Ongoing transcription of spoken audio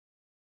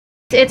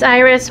It's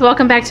Iris.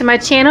 Welcome back to my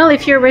channel.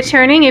 If you're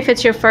returning, if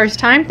it's your first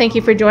time, thank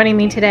you for joining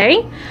me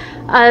today.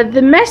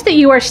 The mess that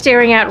you are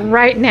staring at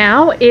right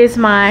now is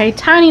my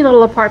tiny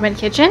little apartment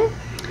kitchen.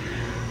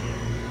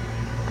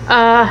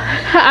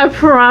 I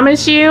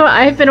promise you,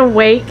 I've been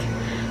awake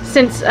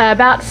since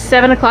about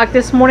 7 o'clock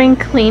this morning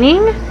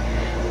cleaning,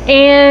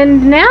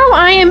 and now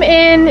I am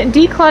in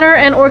declutter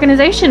and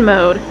organization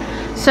mode.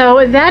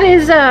 So that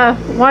is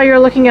why you're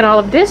looking at all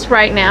of this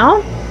right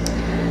now.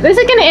 This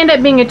is going to end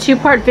up being a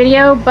two-part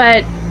video,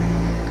 but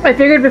I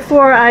figured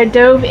before I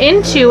dove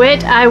into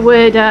it, I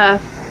would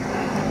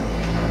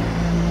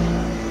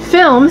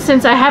film,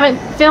 since I haven't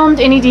filmed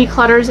any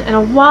declutters in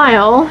a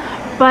while.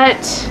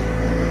 But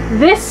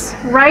this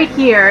right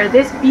here,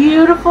 this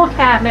beautiful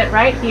cabinet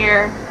right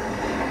here,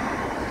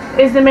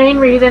 is the main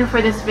reason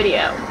for this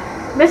video.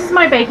 This is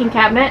my baking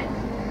cabinet.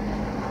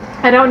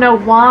 I don't know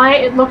why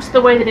it looks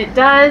the way that it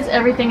does.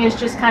 Everything is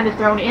just kind of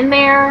thrown in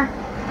there,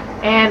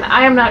 and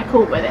I am not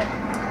cool with it.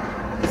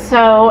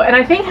 So, and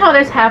I think how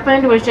this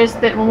happened was just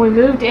that when we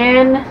moved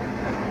in,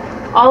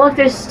 all of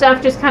this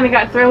stuff just kind of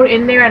got thrown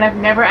in there, and I've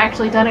never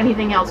actually done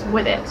anything else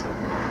with it.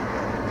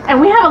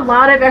 And we have a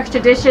lot of extra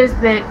dishes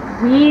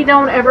that we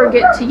don't ever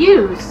get to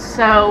use,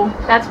 so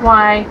that's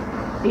why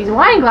these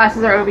wine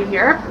glasses are over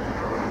here.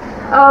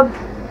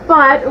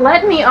 But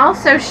let me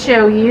also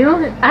show you,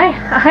 I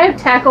have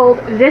tackled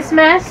this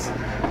mess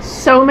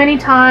so many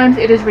times,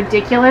 it is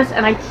ridiculous,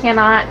 and I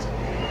cannot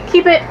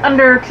keep it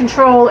under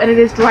control, and it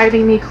is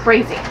driving me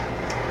crazy.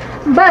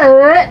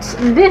 But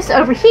this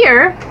over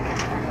here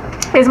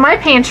is my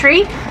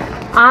pantry.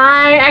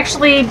 I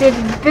actually did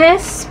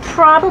this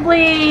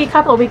probably a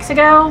couple of weeks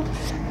ago,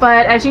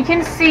 but as you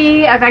can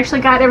see, I've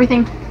actually got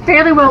everything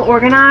fairly well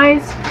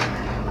organized.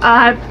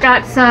 I've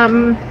got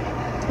some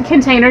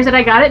containers that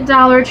I got at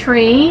Dollar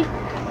Tree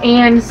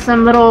and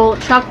some little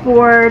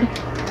chalkboard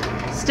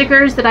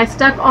stickers that I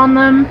stuck on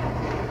them.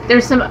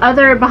 There's some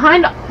other,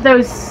 behind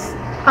those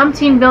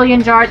umpteen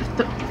billion jars,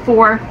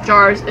 4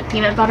 jars of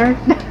peanut butter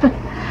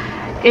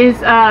is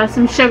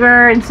some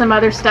sugar and some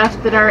other stuff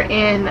that are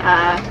in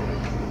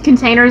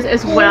containers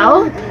as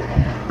well.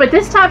 But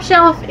this top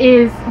shelf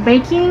is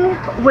baking,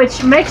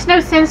 which makes no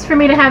sense for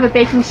me to have a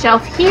baking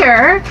shelf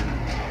here,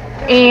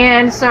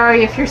 and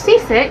sorry if you're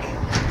seasick,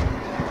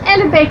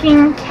 and a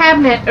baking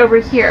cabinet over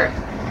here.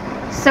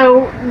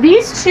 So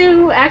these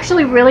two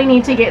actually really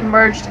need to get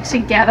merged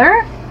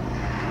together.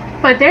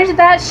 But there's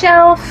that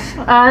shelf.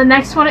 The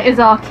next one is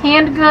all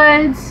canned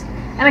goods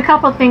and a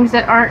couple of things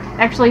that aren't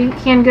actually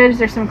canned goods.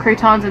 There's some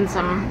croutons and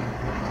some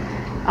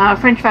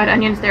French fried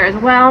onions there as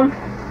well.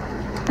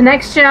 The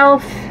next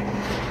shelf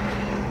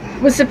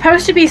was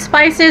supposed to be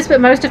spices,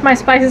 but most of my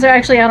spices are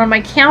actually out on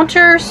my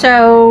counter,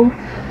 so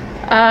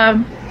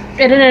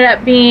it ended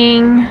up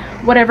being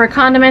whatever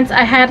condiments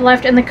I had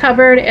left in the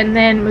cupboard, and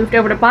then moved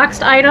over to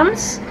boxed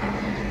items.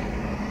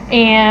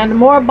 And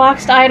more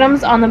boxed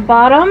items on the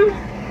bottom.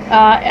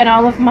 And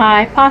all of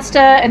my pasta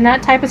and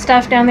that type of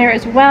stuff down there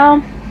as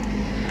well.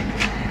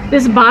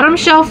 This bottom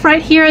shelf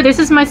right here, this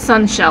is my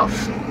son's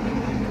shelf.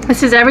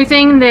 This is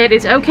everything that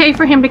is okay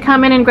for him to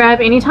come in and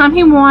grab anytime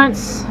he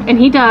wants, and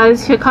he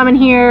does. He'll come in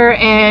here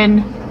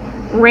and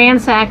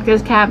ransack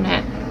this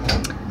cabinet.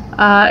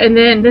 And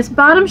then this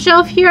bottom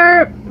shelf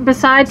here,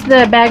 besides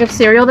the bag of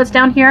cereal that's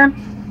down here,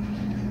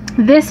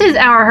 this is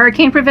our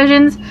hurricane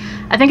provisions.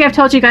 I think I've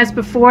told you guys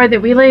before that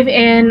we live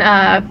in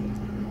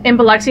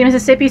Biloxi,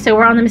 Mississippi, so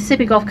we're on the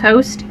Mississippi Gulf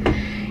Coast,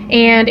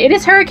 and it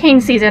is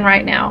hurricane season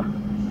right now.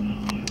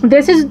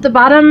 This is the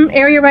bottom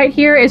area right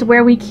here is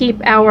where we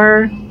keep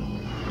our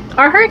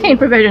hurricane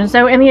provisions.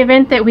 So in the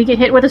event that we get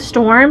hit with a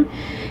storm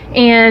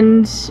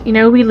and, you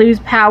know, we lose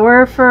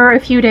power for a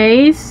few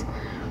days,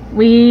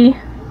 we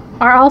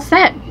are all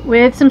set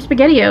with some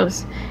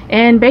SpaghettiOs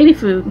and baby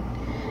food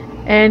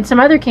and some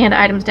other canned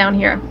items down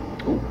here.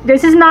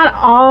 This is not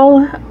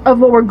all of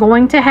what we're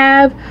going to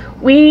have.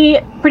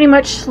 We pretty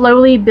much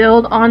slowly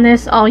build on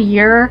this all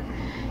year.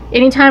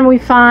 Anytime we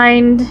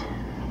find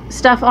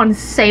stuff on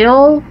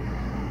sale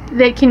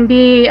that can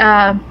be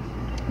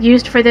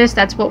used for this,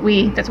 that's what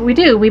we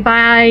do. We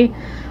buy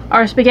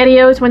our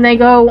SpaghettiOs when they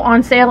go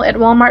on sale at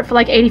Walmart for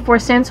like 84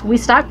 cents. We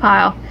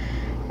stockpile,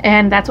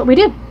 and that's what we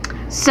do.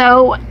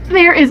 So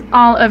there is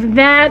all of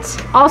that.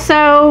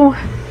 Also,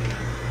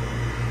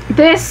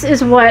 this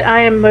is what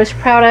I am most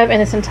proud of in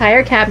this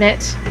entire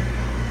cabinet.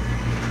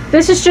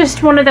 This is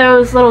just one of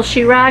those little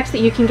shoe racks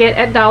that you can get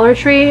at Dollar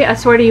Tree. I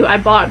swear to you, I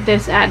bought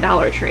this at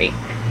Dollar Tree.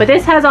 But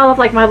this has all of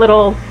like my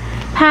little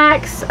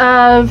packs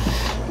of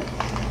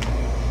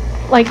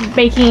like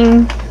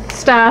baking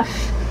stuff,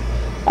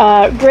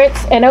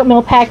 grits and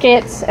oatmeal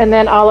packets, and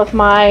then all of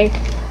my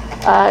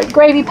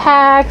gravy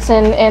packs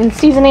and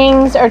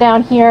seasonings are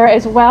down here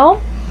as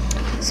well.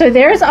 So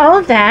there's all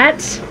of that.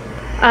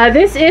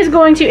 This is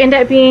going to end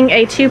up being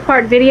a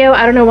two-part video.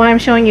 I don't know why I'm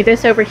showing you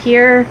this over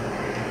here,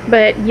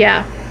 but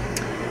yeah.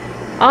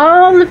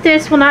 All of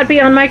this will not be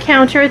on my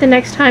counter the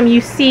next time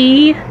you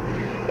see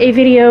a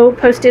video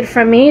posted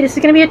from me. This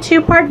is going to be a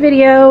two-part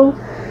video.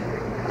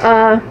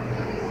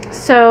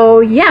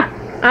 So yeah,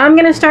 I'm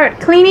gonna start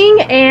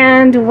cleaning,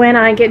 and when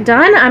I get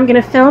done, I'm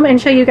gonna film and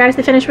show you guys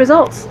the finished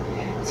results.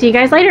 See you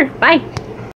guys later. Bye.